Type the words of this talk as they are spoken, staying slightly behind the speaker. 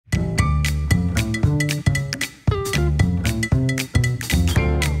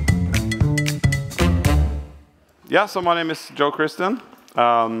Yeah, so my name is Kristian.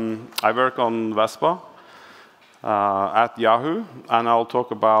 I work on Vespa at Yahoo, and I'll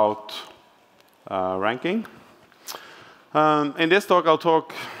talk about ranking. In this talk, I'll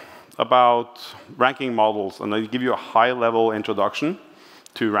talk about ranking models, and I'll give you a high-level introduction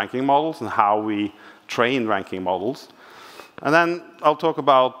to ranking models and how we train ranking models. And then I'll talk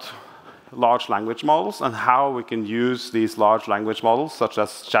about large language models and how we can use these large language models, such as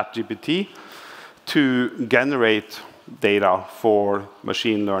ChatGPT, to generate data for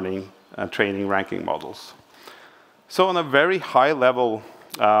machine learning and training ranking models. So on a very high level,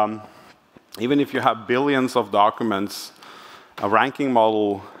 even if you have billions of documents, a ranking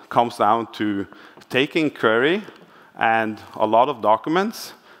model comes down to taking query and a lot of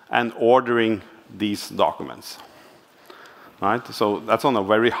documents and ordering these documents. Right? So that's on a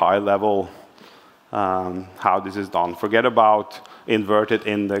very high level how this is done. Forget about inverted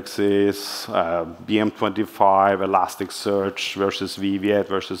indexes, BM25, Elasticsearch versus VV8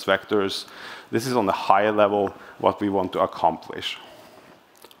 versus vectors. This is on the high level what we want to accomplish.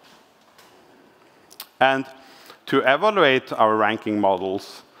 And to evaluate our ranking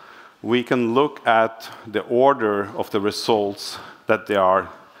models, we can look at the order of the results that they are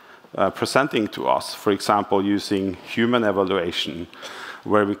presenting to us. For example, using human evaluation,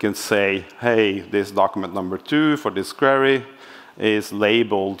 where we can say, hey, this document number 2 for this query is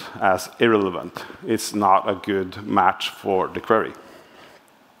labeled as irrelevant. It's not a good match for the query.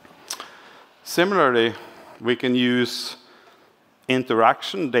 Similarly, we can use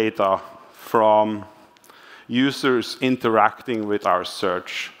interaction data from users interacting with our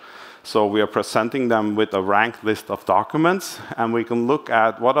search. So we are presenting them with a ranked list of documents, and we can look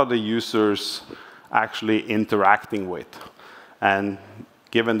at what are the users actually interacting with. And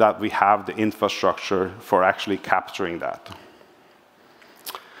given that we have the infrastructure for actually capturing that.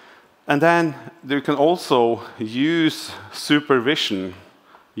 And then you can also use supervision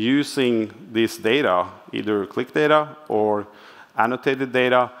using this data, either click data or annotated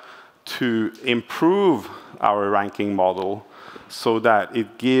data, to improve our ranking model so that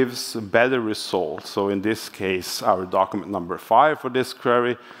it gives better results. So in this case, our document number 5 for this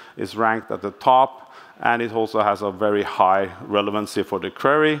query is ranked at the top, and it also has a very high relevancy for the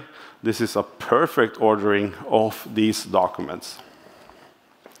query. This is a perfect ordering of these documents.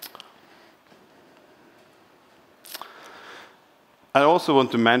 I also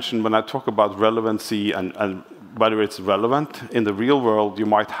want to mention, when I talk about relevancy and whether it's relevant, in the real world, you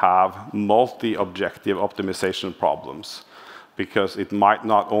might have multi-objective optimization problems, because it might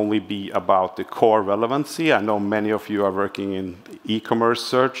not only be about the core relevancy. I know many of you are working in e-commerce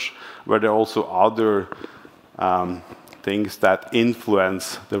search, where there are also other things that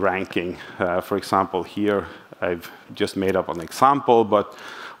influence the ranking. For example, here, I've just made up an example, but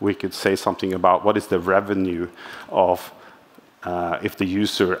we could say something about what is the revenue of if the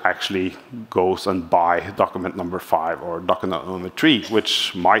user actually goes and buys document number 5 or document number 3,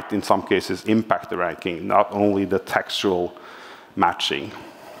 which might, in some cases, impact the ranking, not only the textual matching.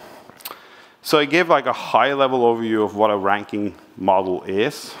 So I gave like a high-level overview of what a ranking model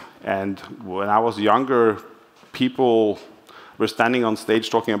is. And when I was younger, people were standing on stage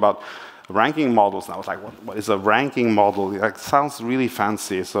talking about ranking models. And I was like, what is a ranking model? It sounds really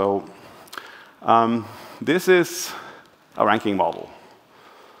fancy. So this is a ranking model.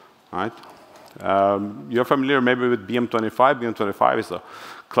 Right? You're familiar maybe with BM25. BM25 is a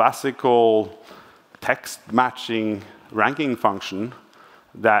classical text matching ranking function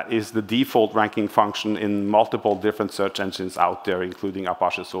that is the default ranking function in multiple different search engines out there, including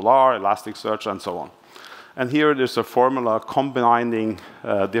Apache Solr, Elasticsearch, and so on. And here there's a formula combining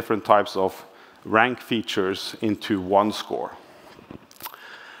different types of rank features into one score.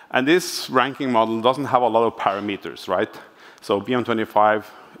 And this ranking model doesn't have a lot of parameters, right? So BM25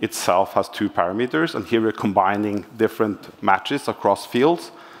 itself has 2 parameters, and here we're combining different matches across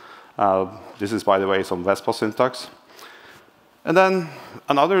fields. This is, by the way, some Vespa syntax. And then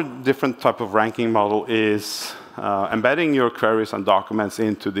another different type of ranking model is embedding your queries and documents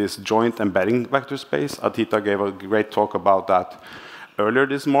into this joint embedding vector space. Adita gave a great talk about that earlier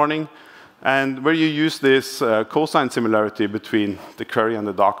this morning. And where you use this cosine similarity between the query and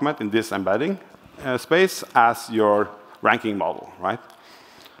the document in this embedding space as your ranking model, right?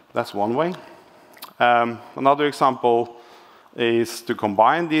 That's one way. Another example is to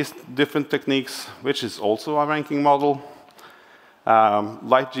combine these different techniques, which is also a ranking model.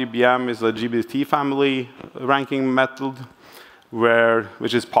 LightGBM is a GBT family ranking method,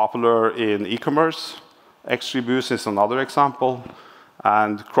 which is popular in e-commerce. XGBoost is another example.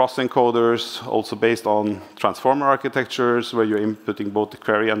 And cross-encoders, also based on transformer architectures, where you're inputting both the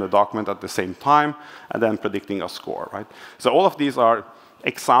query and the document at the same time, and then predicting a score, right? So all of these are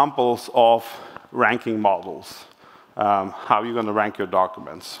examples of ranking models, how you're going to rank your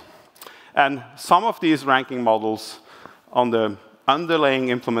documents. And some of these ranking models on the underlying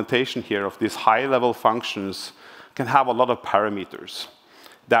implementation here of these high-level functions can have a lot of parameters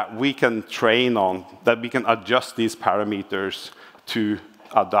that we can train on, that we can adjust these parameters to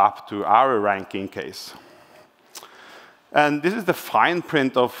adapt to our ranking case. And this is the fine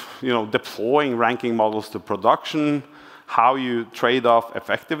print of deploying ranking models to production, how you trade off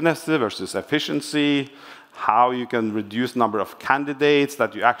effectiveness versus efficiency, how you can reduce number of candidates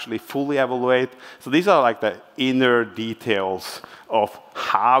that you actually fully evaluate. So these are like the inner details of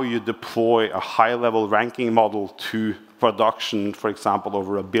how you deploy a high-level ranking model to production, for example,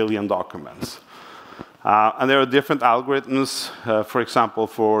 over 1 billion documents. And there are different algorithms, for example,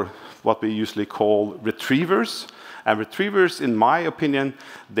 for what we usually call retrievers. And retrievers, in my opinion,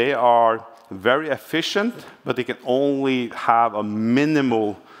 they are very efficient, but they can only have a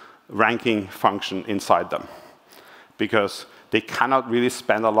minimal ranking function inside them, because they cannot really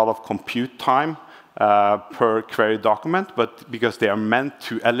spend a lot of compute time per query document, but because they are meant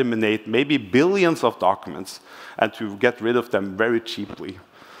to eliminate maybe billions of documents and to get rid of them very cheaply.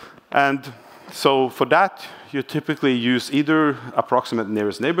 And so for that, you typically use either approximate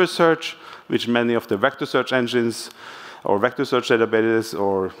nearest neighbor search, which many of the vector search engines or vector search databases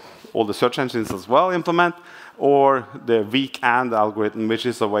or all the search engines as well implement, or the weak AND algorithm, which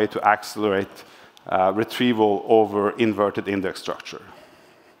is a way to accelerate retrieval over inverted index structure.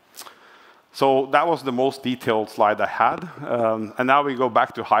 So that was the most detailed slide I had. And now we go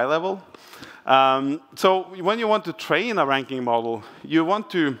back to high level. So when you want to train a ranking model, you want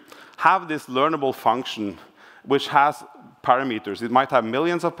to have this learnable function which has parameters. It might have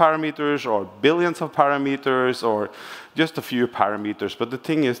millions of parameters or billions of parameters or just a few parameters. But the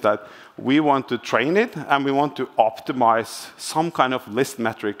thing is that we want to train it, and we want to optimize some kind of list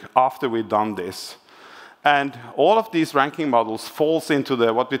metric after we've done this. And all of these ranking models falls into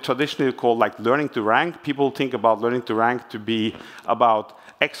the what we traditionally call like learning to rank. People think about learning to rank to be about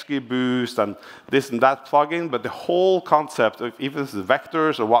XGBoost and this and that plugin, but the whole concept of even the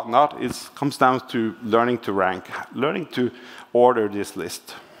vectors or whatnot comes down to learning to rank, learning to order this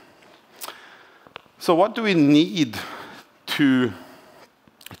list. So what do we need to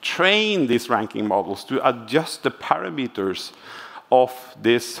train these ranking models, to adjust the parameters of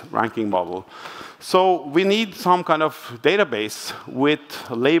this ranking model? So we need some kind of database with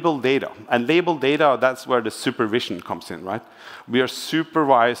labeled data. And labeled data, that's where the supervision comes in, right? We are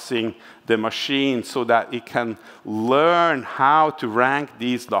supervising the machine so that it can learn how to rank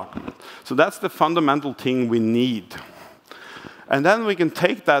these documents. So that's the fundamental thing we need. And then we can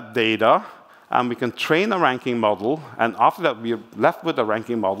take that data, and we can train a ranking model. And after that, we're left with a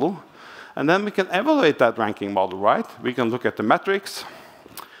ranking model. And then we can evaluate that ranking model, right? We can look at the metrics.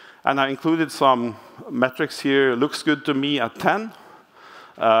 And I included some metrics here. Looks good to me at 10,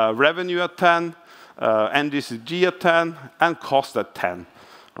 revenue at 10, nDCG at 10, and cost at 10,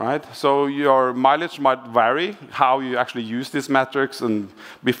 right? So your mileage might vary how you actually use these metrics and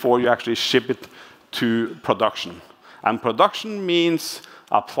before you actually ship it to production. And production means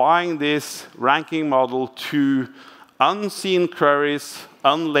applying this ranking model to unseen queries,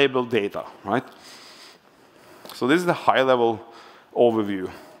 unlabeled data, right? So this is the high-level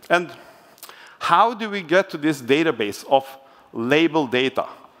overview. And how do we get to this database of labeled data,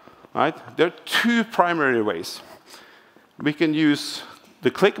 right? There are two primary ways. We can use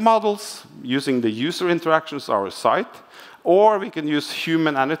the click models using the user interactions on our site, or we can use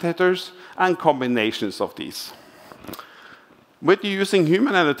human annotators and combinations of these. With using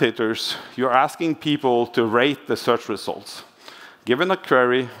human annotators, you're asking people to rate the search results. Given a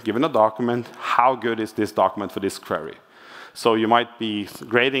query, given a document, how good is this document for this query? So you might be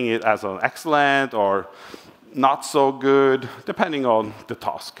grading it as an excellent or not so good, depending on the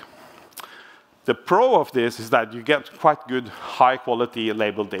task. The pro of this is that you get quite good, high-quality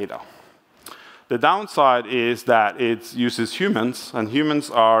labeled data. The downside is that it uses humans, and humans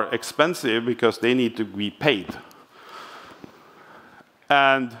are expensive because they need to be paid.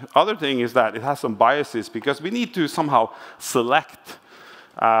 And other thing is that it has some biases, because we need to somehow select,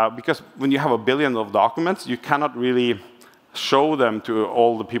 because when you have 1 billion of documents, you cannot really show them to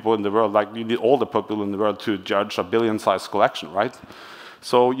all the people in the world, like you need all the people in the world to judge a billion-size collection, right?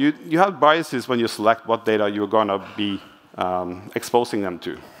 So you have biases when you select what data you're going to be exposing them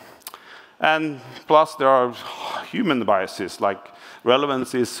to. And plus, there are human biases, like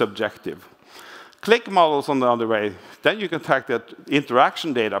relevance is subjective. Click models on the other way, then you can take that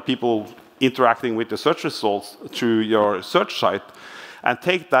interaction data, people interacting with the search results through your search site, and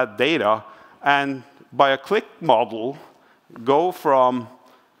take that data, and by a click model, go from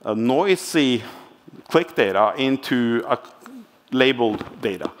a noisy click data into a labeled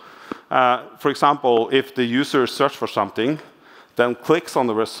data. For example, if the user searches for something, then clicks on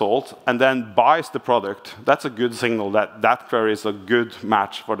the result, and then buys the product, that's a good signal that that query is a good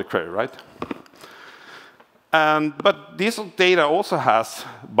match for the query, right? But this data also has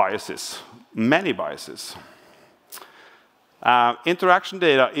biases, many biases. Interaction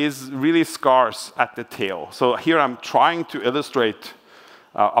data is really scarce at the tail. So here I'm trying to illustrate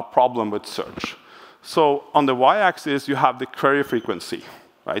a problem with search. So on the y-axis, you have the query frequency,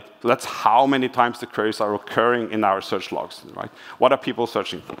 right? So that's how many times the queries are occurring in our search logs, right? What are people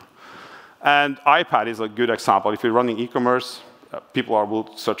searching for? And iPad is a good example. If you're running e-commerce, people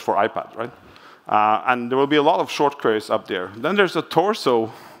will search for iPad, right? And there will be a lot of short queries up there. Then there's a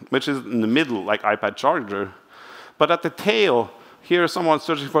torso, which is in the middle, like iPad charger. But at the tail, here is someone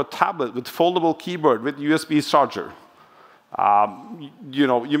searching for a tablet with foldable keyboard with USB charger. You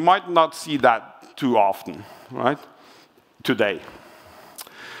know, you might not see that too often, right? Today.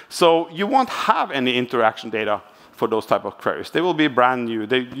 So you won't have any interaction data for those type of queries. They will be brand new.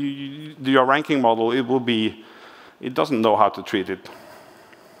 Your ranking model, it doesn't know how to treat it.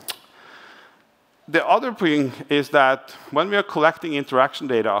 The other thing is that when we are collecting interaction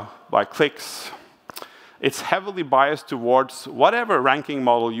data by clicks, it's heavily biased towards whatever ranking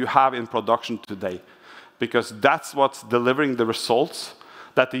model you have in production today, because that's what's delivering the results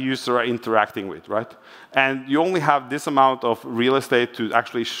that the user are interacting with, right? And you only have this amount of real estate to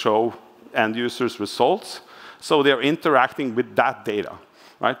actually show end users results, so they're interacting with that data,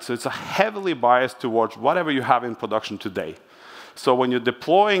 right? So it's a heavily biased towards whatever you have in production today. So when you're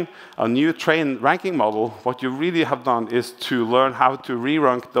deploying a new trained ranking model, what you really have done is to learn how to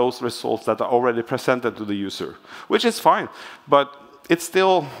re-rank those results that are already presented to the user, which is fine, but it's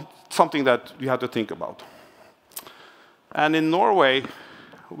still something that you have to think about. And in Norway,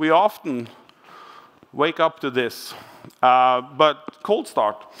 we often wake up to this, but cold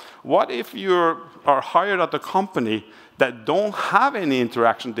start. What if you are hired at a company that don't have any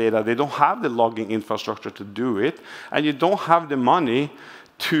interaction data, they don't have the logging infrastructure to do it, and you don't have the money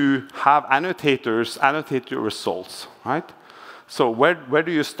to have annotators annotate your results, right? So where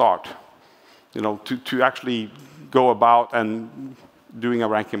do you start, you know, to actually go about and doing a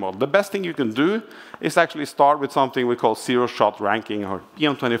ranking model? The best thing you can do is actually start with something we call zero-shot ranking or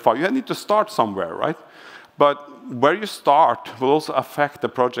PM25. You need to start somewhere, right? But where you start will also affect the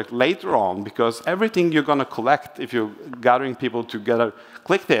project later on, because everything you're going to collect if you're gathering people together,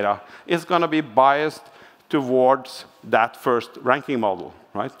 click data, is going to be biased towards that first ranking model,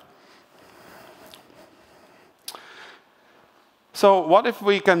 right? So what if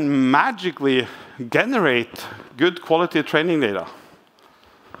we can magically generate good quality training data?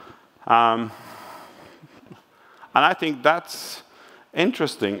 And I think that's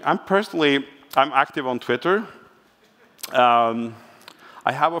interesting. I'm active on Twitter. I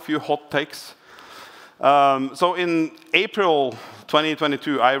have a few hot takes. So in April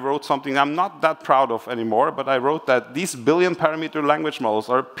 2022, I wrote something I'm not that proud of anymore, but I wrote that these billion parameter language models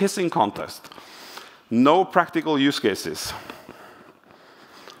are a pissing contest. No practical use cases.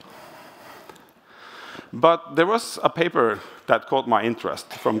 But there was a paper that caught my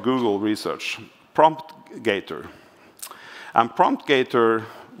interest from Google Research, PromptGator. And PromptGator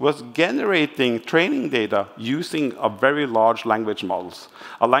was generating training data using a very large language models,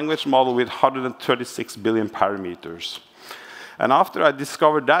 a language model with 136 billion parameters. And after I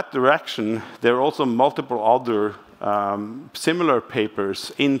discovered that direction, there are also multiple other similar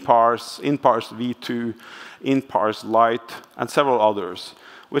papers, InParse V2, InParse Lite, and several others,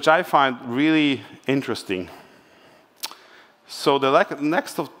 which I find really interesting. So the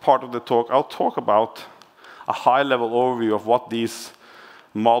next part of the talk, I'll talk about a high-level overview of what these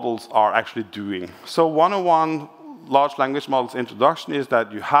models are actually doing. So 101 large language models introduction is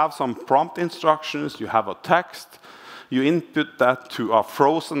that you have some prompt instructions, you have a text, you input that to a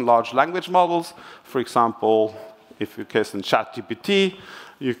frozen large language models. For example, if you case in ChatGPT,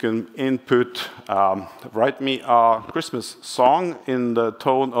 you can input, write me a Christmas song in the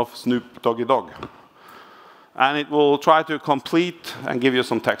tone of Snoop Doggy Dogg. And it will try to complete and give you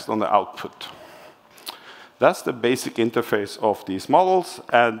some text on the output. That's the basic interface of these models,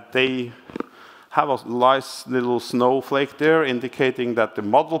 and they have a nice little snowflake there indicating that the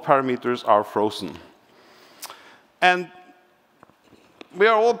model parameters are frozen. And we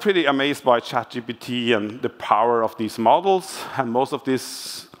are all pretty amazed by ChatGPT and the power of these models, and most of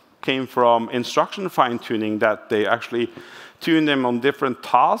these came from instruction fine-tuning, that they actually tune them on different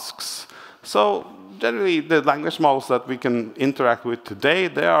tasks. So generally, the language models that we can interact with today,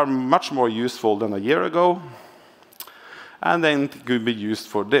 they are much more useful than a year ago. And then it could be used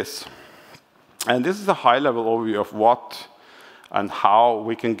for this. And this is a high-level overview of what and how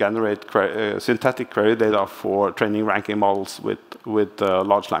we can generate synthetic query data for training ranking models with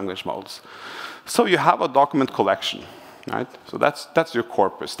large language models. So you have a document collection, right? So that's your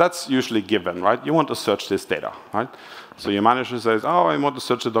corpus. That's usually given, right? You want to search this data, right? So your manager says, oh, I want to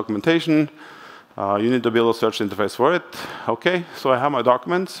search the documentation. You need to build a search interface for it. OK, so I have my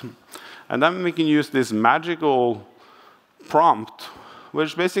documents. And then we can use this magical prompt,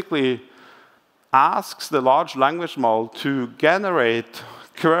 which basically asks the large language model to generate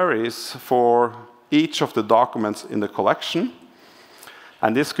queries for each of the documents in the collection.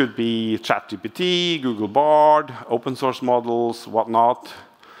 And this could be ChatGPT, Google Bard, open source models, whatnot.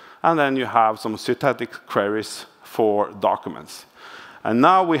 And then you have some synthetic queries for documents. And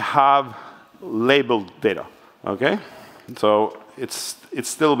now we have labeled data, OK? So it's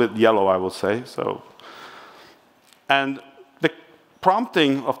still a bit yellow, I would say. And the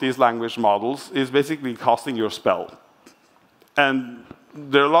prompting of these language models is basically casting your spell. And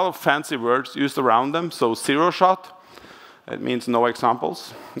there are a lot of fancy words used around them. So zero shot, it means no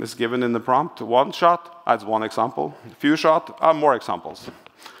examples. It's given in the prompt. One shot, that's one example. Few shot, more examples.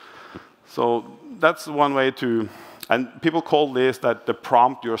 So that's one way to, and people call this that the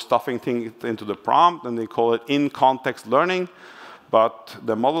prompt, you're stuffing things into the prompt, and they call it in-context learning. But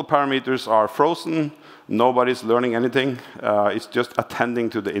the model parameters are frozen. Nobody's learning anything. It's just attending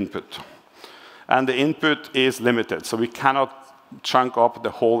to the input. And the input is limited. So we cannot chunk up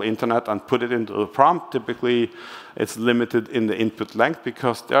the whole internet and put it into the prompt. Typically, it's limited in the input length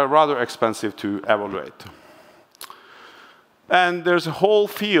because they're rather expensive to evaluate. And there's a whole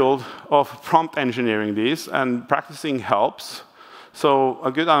field of prompt engineering these, and practicing helps. So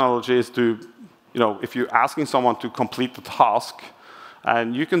a good analogy is to, if you're asking someone to complete the task,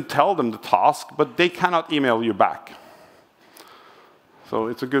 and you can tell them the task, but they cannot email you back. So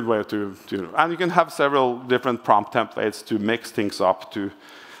it's a good way to and you can have several different prompt templates to mix things up, to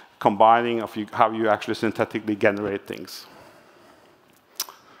combining of how you actually synthetically generate things.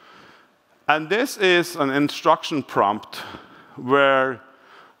 And this is an instruction prompt where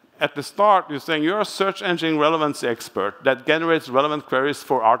at the start you're saying you're a search engine relevancy expert that generates relevant queries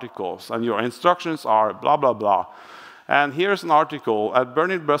for articles, and your instructions are blah, blah, blah. And here's an article. At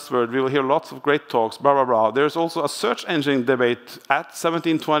Burning Buzzword, we will hear lots of great talks, blah, blah, blah. There's also a search engine debate at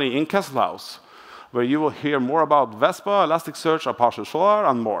 1720 in Kessel House, where you will hear more about Vespa, Elasticsearch, Apache Solar,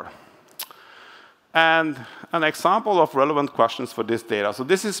 and more. And an example of relevant questions for this data. So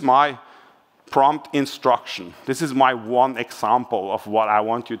this is my prompt instruction. This is my one example of what I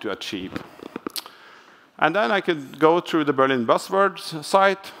want you to achieve. And then I could go through the Berlin Buzzwords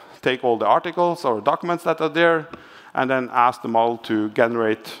site, take all the articles or documents that are there, and then ask the model to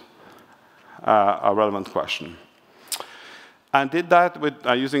generate a relevant question. And did that with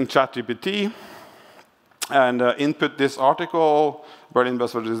using ChatGPT, and input this article. Berlin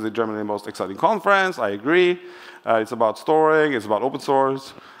Buzzwords is the Germany's most exciting conference. I agree. It's about storing. It's about open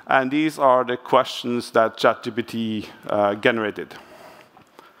source. And these are the questions that ChatGPT generated.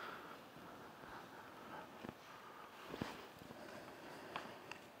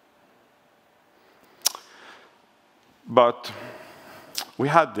 But we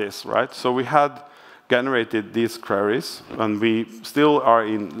had this, right? So we had generated these queries, and we still are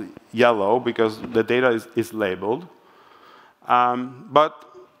in yellow because the data is labeled. But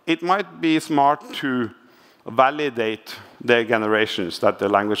it might be smart to validate the generations that the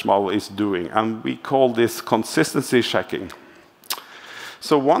language model is doing, and we call this consistency checking.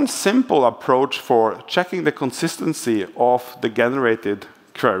 So one simple approach for checking the consistency of the generated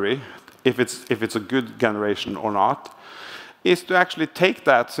query, if it's a good generation or not, is to actually take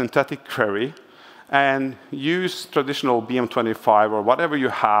that synthetic query and use traditional BM25 or whatever you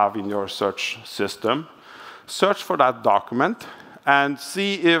have in your search system, search for that document, and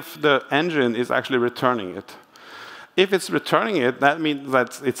see if the engine is actually returning it. If it's returning it, that means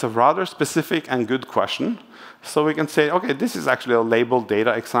that it's a rather specific and good question. So we can say, OK, this is actually a labeled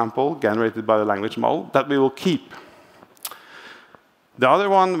data example generated by the language model that we will keep. The other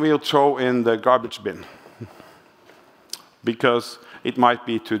one we'll throw in the garbage bin, because it might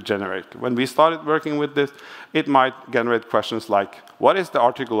be too generic. When we started working with this, it might generate questions like, what is the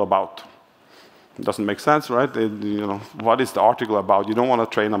article about? It doesn't make sense, right? What is the article about? You don't want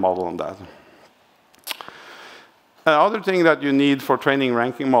to train a model on that. Another thing that you need for training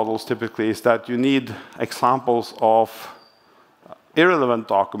ranking models typically is that you need examples of irrelevant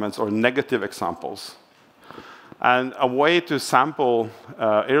documents or negative examples. And a way to sample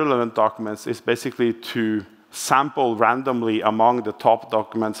irrelevant documents is basically to sample randomly among the top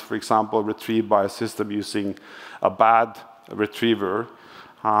documents, for example, retrieved by a system using a bad retriever.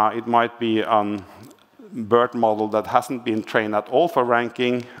 It might be a BERT model that hasn't been trained at all for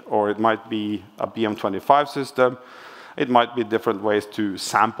ranking, or it might be a BM25 system. It might be different ways to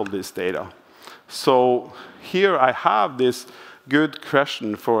sample this data. So here I have this good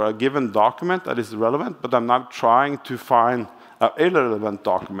question for a given document that is relevant, but I'm now trying to find an irrelevant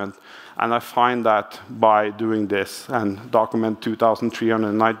document. And I find that by doing this, and document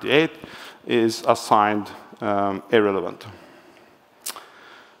 2398 is assigned irrelevant.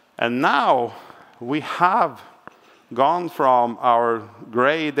 And now we have gone from our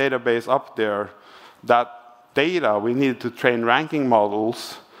gray database up there, that data we needed to train ranking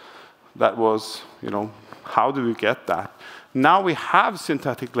models. That was, how do we get that? Now we have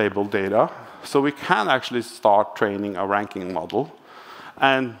synthetic label data, so we can actually start training a ranking model.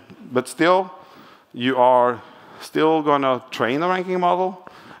 But still, you are still going to train a ranking model,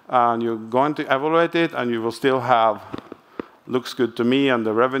 and you're going to evaluate it, and you will still have looks good to me and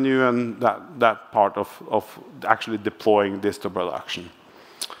the revenue and that part of actually deploying this to production.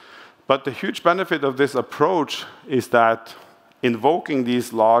 But the huge benefit of this approach is that invoking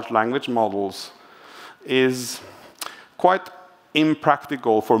these large language models is quite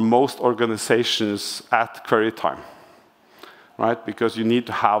impractical for most organizations at query time, right? Because you need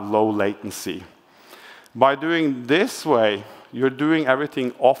to have low latency. By doing this way, you're doing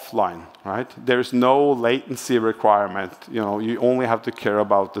everything offline, right? There's no latency requirement. You only have to care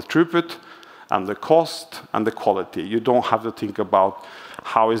about the throughput and the cost and the quality. You don't have to think about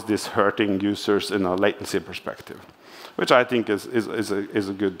how is this hurting users in a latency perspective, which I think is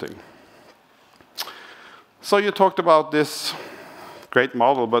a good thing. So you talked about this great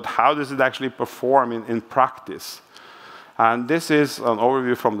model, but how does it actually perform in practice? And this is an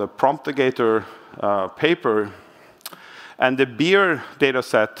overview from the Promptigator paper. And the beer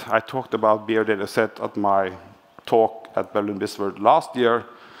dataset, I talked about beer dataset at my talk at Berlin Buzzword last year,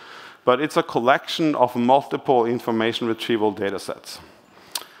 but it's a collection of multiple information retrieval datasets.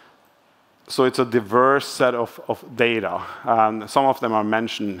 So it's a diverse set of data, and some of them are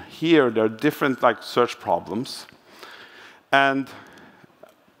mentioned here. There are different search problems. And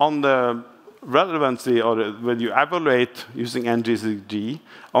on the relevancy, or when you evaluate using nDCG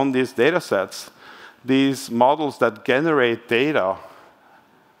on these datasets, these models that generate data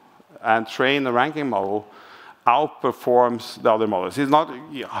and train a ranking model outperforms the other models. It's not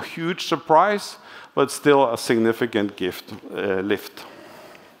a huge surprise, but still a significant lift.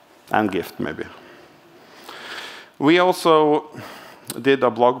 And gift, maybe. We also did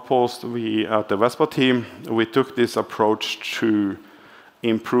a blog post, at the Vespa team. We took this approach to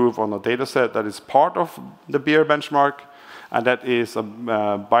improve on a data set that is part of the beer benchmark, and that is a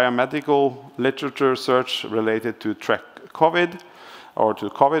biomedical literature search related to Trek COVID, or to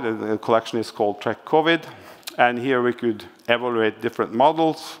COVID, and the collection is called Trek COVID. And here we could evaluate different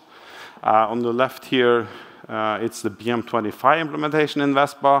models. On the left here, it's the BM25 implementation in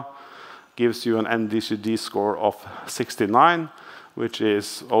Vespa. Gives you an nDCG score of 69, which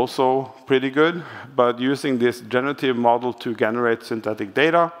is also pretty good. But using this generative model to generate synthetic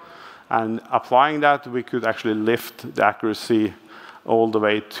data and applying that, we could actually lift the accuracy all the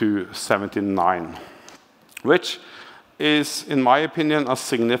way to 79, which is, in my opinion, a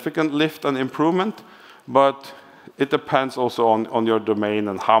significant lift and improvement. But it depends also on your domain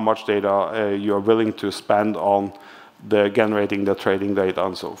and how much data you're willing to spend on generating the trading data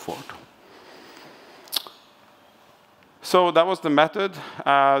and so forth. So that was the method.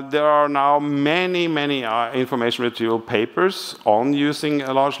 There are now many information retrieval papers on using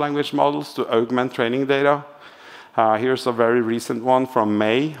large language models to augment training data. Here's a very recent one from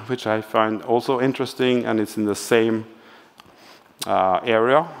May, which I find also interesting, and it's in the same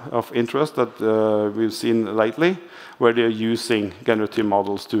area of interest that we've seen lately, where they're using generative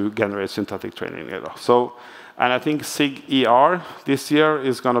models to generate synthetic training data. And I think SIG-ER this year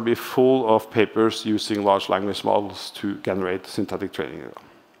is going to be full of papers using large language models to generate synthetic training data.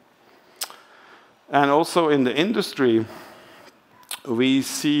 And also in the industry, we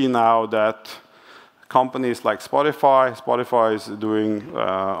see now that companies like Spotify is doing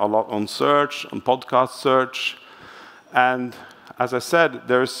a lot on search, on podcast search. And as I said,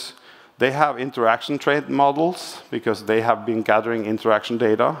 they have interaction trained models because they have been gathering interaction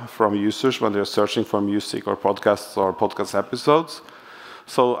data from users when they're searching for music or podcasts or podcast episodes.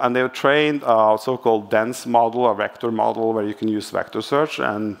 And they've trained a so-called dense model, a vector model, where you can use vector search.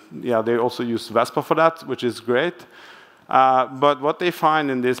 And yeah, they also use Vespa for that, which is great. But what they find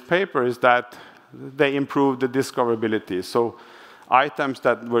in this paper is that they improve the discoverability. So items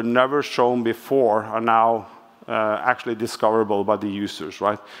that were never shown before are now actually discoverable by the users,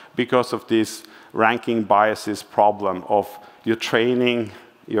 right? Because of this ranking biases problem of you training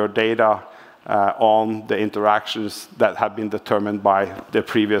your data on the interactions that have been determined by the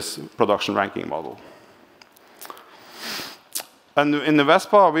previous production ranking model. And in the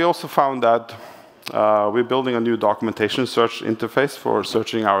Vespa, we also found that we're building a new documentation search interface for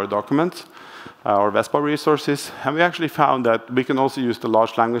searching our documents, our Vespa resources. And we actually found that we can also use the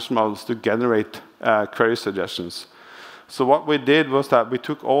large language models to generate query suggestions. So what we did was that we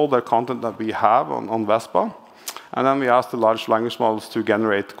took all the content that we have on Vespa, and then we asked the large language models to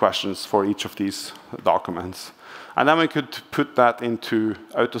generate questions for each of these documents. And then we could put that into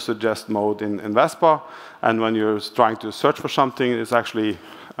auto-suggest mode in Vespa, and when you're trying to search for something, it's actually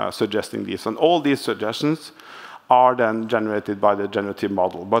suggesting these. And all these suggestions are then generated by the generative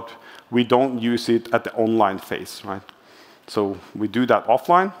model, but we don't use it at the online phase, right? So we do that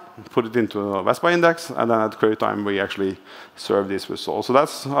offline, put it into a Vespa index, and then at query time, we actually serve these results. So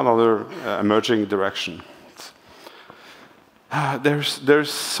that's another emerging direction. There's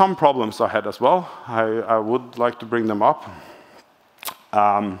some problems ahead as well. I would like to bring them up.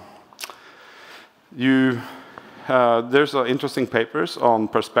 There's interesting papers on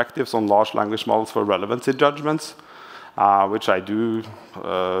perspectives on large language models for relevancy judgments, which I do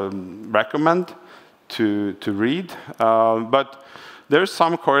recommend to read. But there's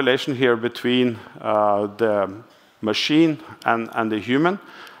some correlation here between the machine and the human,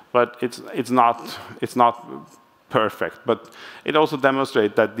 but it's not perfect. But it also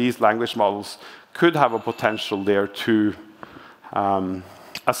demonstrates that these language models could have a potential there to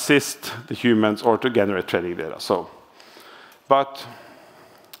assist the humans or to generate training data. But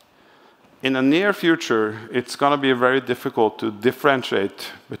in the near future, it's going to be very difficult to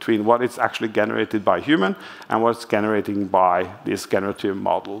differentiate between what is actually generated by human and what's generated by these generative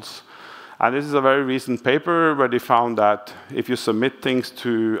models. And this is a very recent paper where they found that if you submit things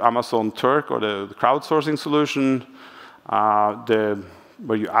to Amazon Turk or the crowdsourcing solution,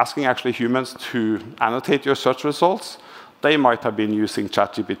 where you're asking actually humans to annotate your search results, they might have been using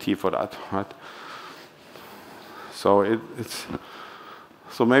ChatGPT for that, right? So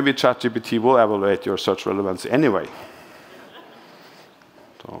so maybe ChatGPT will evaluate your search relevancy anyway.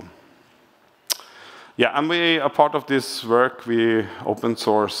 So, yeah, and a part of this work, we open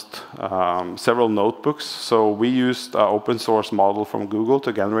sourced several notebooks. So we used an open source model from Google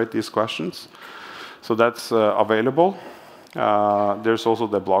to generate these questions. So that's available. There's also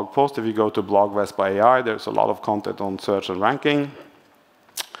the blog post. If you go to blog Vespa AI, there's a lot of content on search and ranking.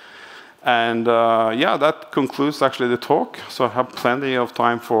 And yeah, that concludes actually the talk. So I have plenty of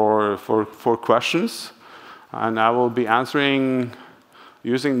time for questions. And I will be answering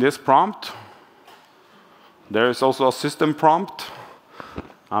using this prompt. There is also a system prompt.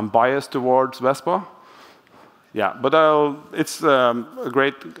 I'm biased towards Vespa. Yeah, but it's a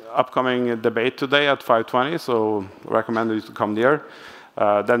great upcoming debate today at 5:20, so I recommend you to come there.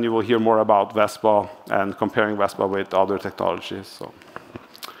 Then you will hear more about Vespa and comparing Vespa with other technologies. So,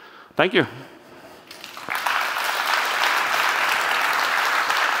 thank you.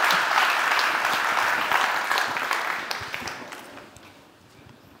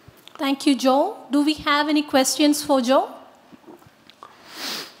 Thank you, Joe. Do we have any questions for Joe?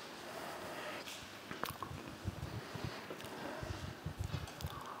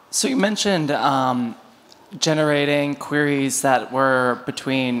 So you mentioned generating queries that were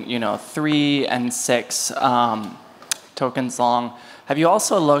between 3 and 6 tokens long. Have you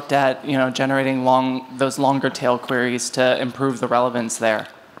also looked at generating those longer tail queries to improve the relevance there?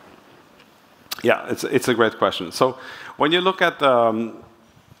 Yeah, it's a great question. So when you look at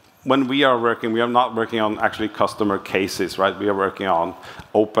when we are not working on actually customer cases, right? We are working on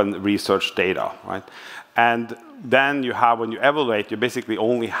open research data, right? And then when you evaluate, you basically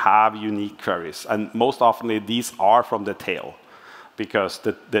only have unique queries. And most often, these are from the tail, because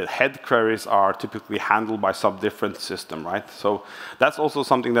the head queries are typically handled by some different system, right? So that's also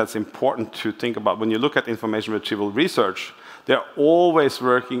something that's important to think about. When you look at information retrieval research, they're always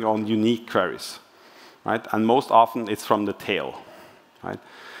working on unique queries, right? And most often, it's from the tail, right?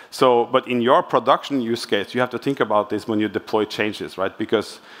 So, but in your production use case, you have to think about this when you deploy changes, right?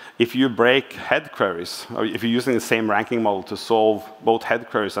 Because if you break head queries, or if you're using the same ranking model to solve both head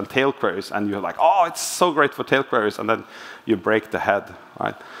queries and tail queries, and you're like, oh, it's so great for tail queries, and then you break the head,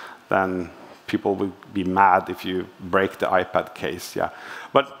 right? Then people will be mad if you break the iPad case, yeah.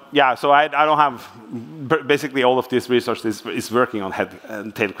 But yeah, so I don't have, basically all of this research is working on head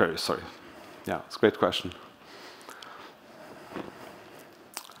and tail queries, sorry. Yeah, it's a great question.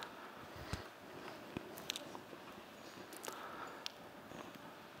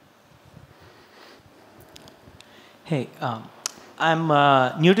 Hey,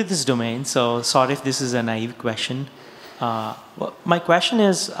 I'm new to this domain, so sorry if this is a naive question. Well, my question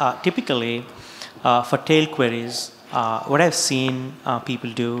is, typically, for tail queries, what I've seen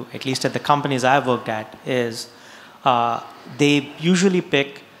people do, at least at the companies I've worked at, is they usually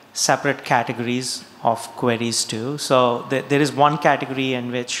pick separate categories of queries too. So there is one category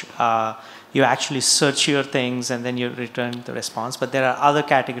in which you actually search your things and then you return the response. But there are other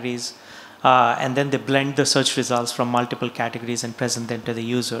categories, and then they blend the search results from multiple categories and present them to the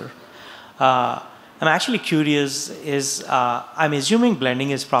user. I'm actually curious, I'm assuming blending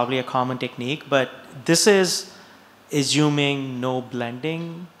is probably a common technique, but this is assuming no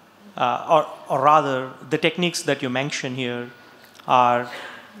blending, or rather, the techniques that you mention here are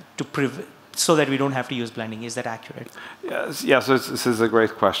so that we don't have to use blending. Is that accurate? Yes, so this is a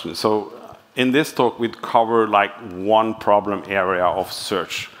great question. So in this talk, we'd cover like one problem area of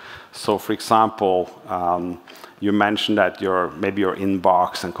search. So for example, you mentioned that maybe your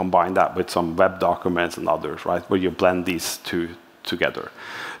inbox and combine that with some web documents and others, right? Where you blend these two together.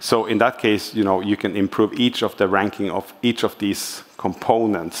 So in that case, you can improve each of the ranking of each of these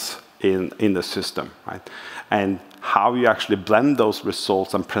components in the system, right? And how you actually blend those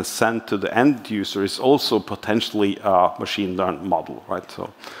results and present to the end user is also potentially a machine learned model, right?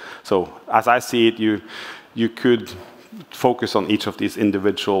 So as I see it, you could focus on each of these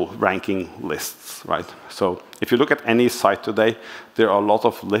individual ranking lists, right? So if you look at any site today, there are a lot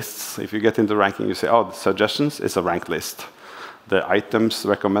of lists. If you get into ranking, you say, oh, the suggestions is a ranked list. The items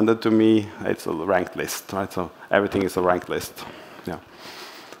recommended to me, it's a ranked list, right? So everything is a ranked list, yeah.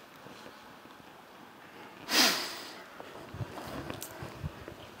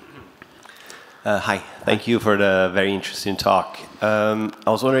 Hi, thank you for the very interesting talk. I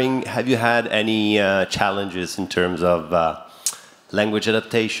was wondering, have you had any challenges in terms of language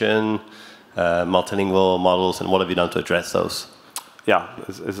adaptation, multilingual models, and what have you done to address those? Yeah,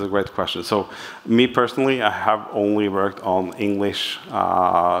 it's a great question. So me personally, I have only worked on English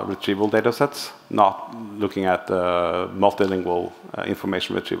retrieval data sets, not looking at multilingual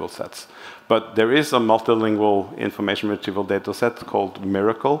information retrieval sets. But there is a multilingual information retrieval data set called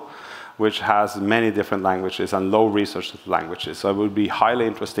Miracle, which has many different languages and low research languages. So it would be highly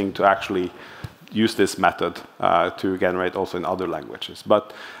interesting to actually use this method to generate also in other languages.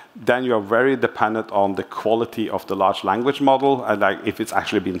 But then you're very dependent on the quality of the large language model and like if it's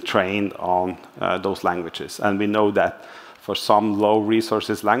actually been trained on those languages. And we know that for some low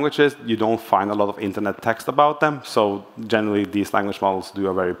resources languages, you don't find a lot of internet text about them. So generally, these language models do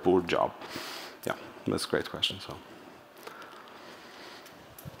a very poor job. Yeah, that's a great question. So.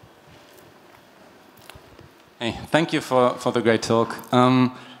 Hey, thank you for the great talk.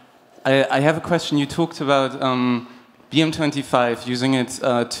 I have a question. You talked about BM25, using it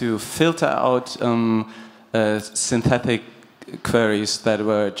to filter out synthetic queries that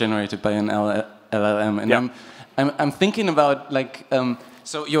were generated by an LLM. And yeah. I'm thinking about, like,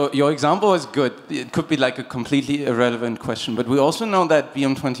 so your example is good. It could be like a completely irrelevant question, but we also know that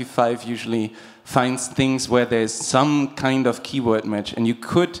BM25 usually finds things where there's some kind of keyword match, and you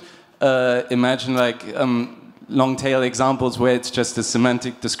could imagine like long tail examples where it's just a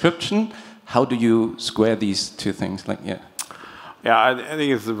semantic description. How do you square these two things? Like, yeah. Yeah, I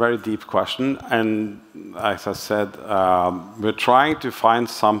think it's a very deep question, and as I said, we're trying to find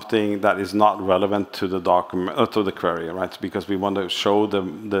something that is not relevant to the document or to the query, right? Because we want to show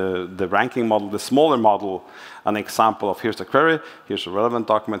the ranking model, the smaller model, an example of here's the query, here's a relevant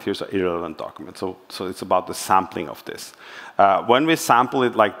document, here's an irrelevant document. So it's about the sampling of this. When we sample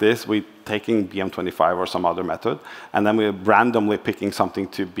it like this, we're taking BM25 or some other method, and then we're randomly picking something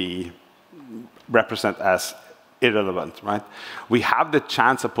to be represent as irrelevant, right? We have the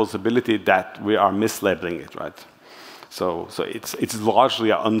chance, a possibility that we are mislabeling it, right? So it's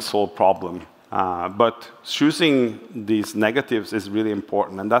largely an unsolved problem. But choosing these negatives is really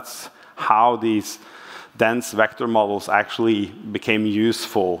important, and that's how these dense vector models actually became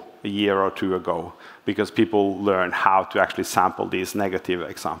useful a year or two ago, because people learn how to actually sample these negative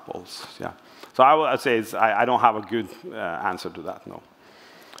examples. Yeah. So I would say I don't have a good answer to that, no.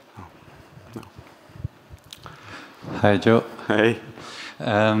 Hi, Joe. Hey.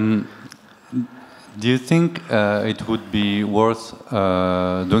 Do you think it would be worth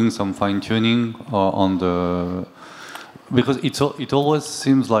doing some fine-tuning on the... Because it always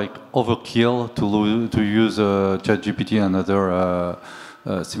seems like overkill to use ChatGPT and other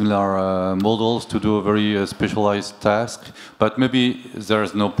similar models to do a very specialized task, but maybe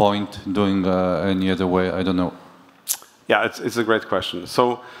there's no point doing any other way, I don't know. Yeah, it's a great question.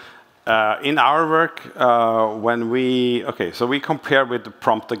 So In our work, so we compare with the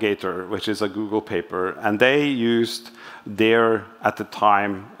Promptogator, which is a Google paper, and they used their, at the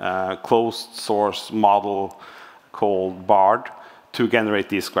time, closed source model called BARD to generate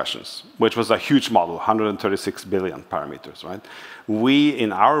these questions, which was a huge model, 136 billion parameters, right? We,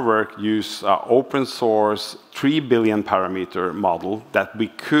 in our work, use an open source 3 billion parameter model that we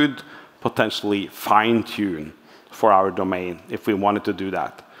could potentially fine-tune for our domain if we wanted to do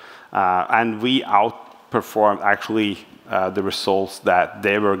that. And we outperformed actually the results that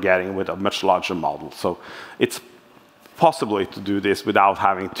they were getting with a much larger model. So it's possible to do this without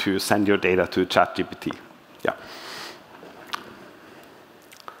having to send your data to ChatGPT. Yeah.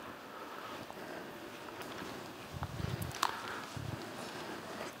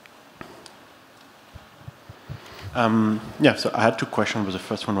 Yeah, so I had two questions, but the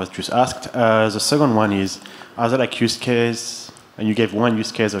first one was just asked. The second one is, are there like use case, and you gave one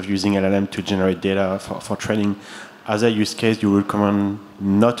use case of using LLM to generate data for training. Are there use case you would recommend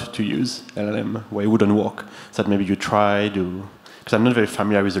not to use LLM, where it wouldn't work? So that maybe you tried, because I'm not very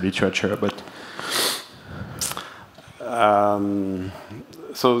familiar with the literature, but...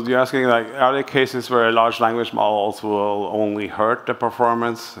 So you're asking, like, are there cases where large language models will only hurt the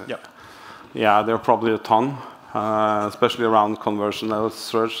performance? Yeah. Yeah, there are probably a ton. Especially around conversational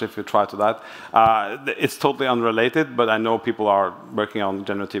search, if you try to that. It's totally unrelated, but I know people are working on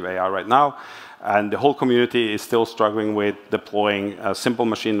generative AI right now, and the whole community is still struggling with deploying a simple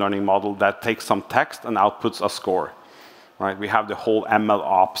machine learning model that takes some text and outputs a score. Right? We have the whole ML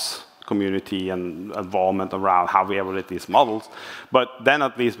ops community and involvement around how we evaluate these models, but then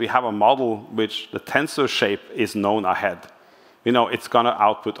at least we have a model which the tensor shape is known ahead. You know, it's going to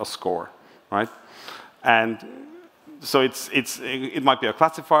output a score, right? And so it might be a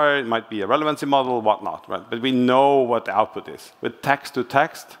classifier, it might be a relevancy model, whatnot, right? But we know what the output is. With text to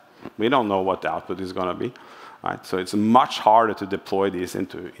text, we don't know what the output is going to be, right? So it's much harder to deploy these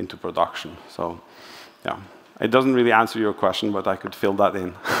into production. So, yeah, it doesn't really answer your question, but I could fill that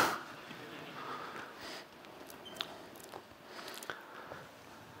in.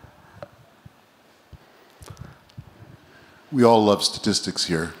 We all love statistics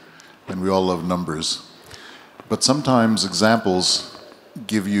here, and we all love numbers. But sometimes examples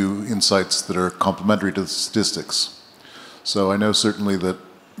give you insights that are complementary to the statistics. So I know certainly that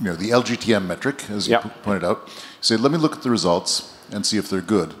the LGTM metric, as you pointed out, you say, let me look at the results and see if they're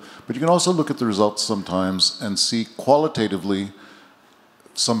good. But you can also look at the results sometimes and see qualitatively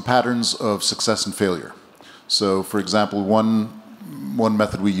some patterns of success and failure. So for example, one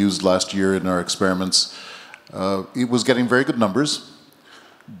method we used last year in our experiments, it was getting very good numbers.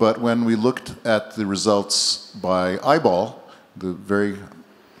 But when we looked at the results by eyeball, the very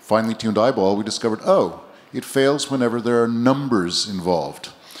finely tuned eyeball, we discovered, oh, it fails whenever there are numbers involved,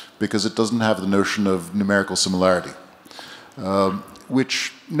 because it doesn't have the notion of numerical similarity,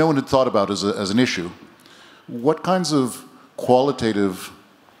 which no one had thought about as an issue. What kinds of qualitative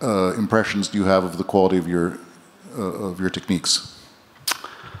impressions do you have of the quality of your techniques?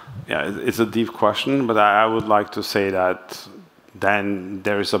 Yeah, it's a deep question, but I would like to say that then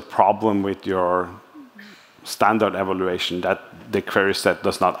there is a problem with your standard evaluation, that the query set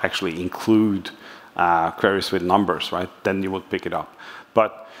does not actually include queries with numbers, right? Then you would pick it up.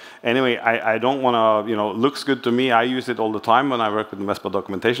 But anyway, I don't want to, looks good to me. I use it all the time when I work with Vespa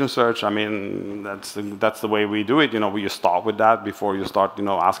documentation search. I mean, that's the way we do it. You start with that before you start,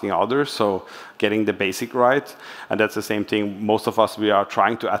 asking others. So getting the basic right. And that's the same thing. Most of us, we are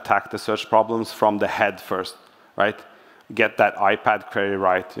trying to attack the search problems from the head first, right? Get that iPad query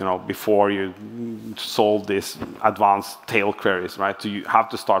right, before you solve these advanced tail queries, right? So you have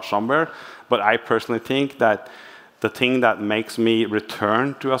to start somewhere. But I personally think that the thing that makes me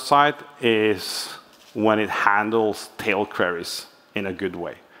return to a site is when it handles tail queries in a good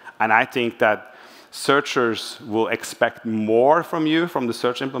way. And I think that searchers will expect more from you from the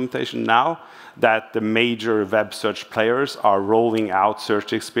search implementation now that the major web search players are rolling out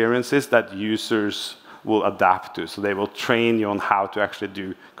search experiences that users will adapt to. So they will train you on how to actually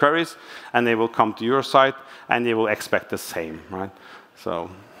do queries, and they will come to your site, and they will expect the same, right? So,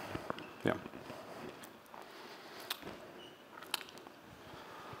 yeah.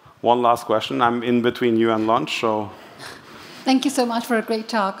 One last question. I'm in between you and lunch, so. Thank you so much for a great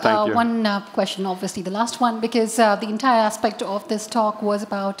talk. Thank you. One question, obviously, the last one, because the entire aspect of this talk was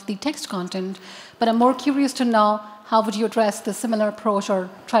about the text content. But I'm more curious to know, how would you address the similar approach or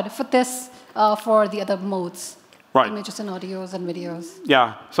try to fit this for the other modes? Right. images and audios and videos.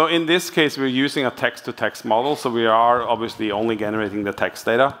 Yeah. So in this case, we're using a text-to-text model. So we are obviously only generating the text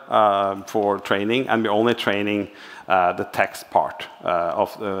data for training, and we're only training the text part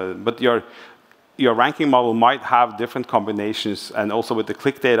of the. But your ranking model might have different combinations, and also with the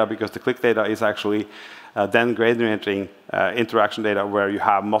click data, because the click data is actually then generating interaction data where you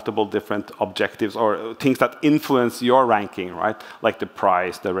have multiple different objectives or things that influence your ranking, right? Like the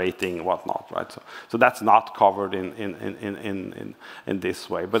price, the rating, and whatnot, right? So that's not covered in this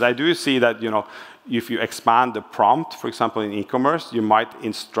way. But I do see that, you know, if you expand the prompt, for example, in e-commerce, you might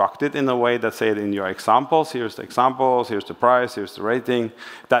instruct it in a way that, say, in your examples, here's the examples, here's the price, here's the rating,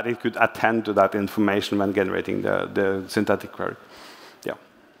 that it could attend to that information when generating the synthetic query.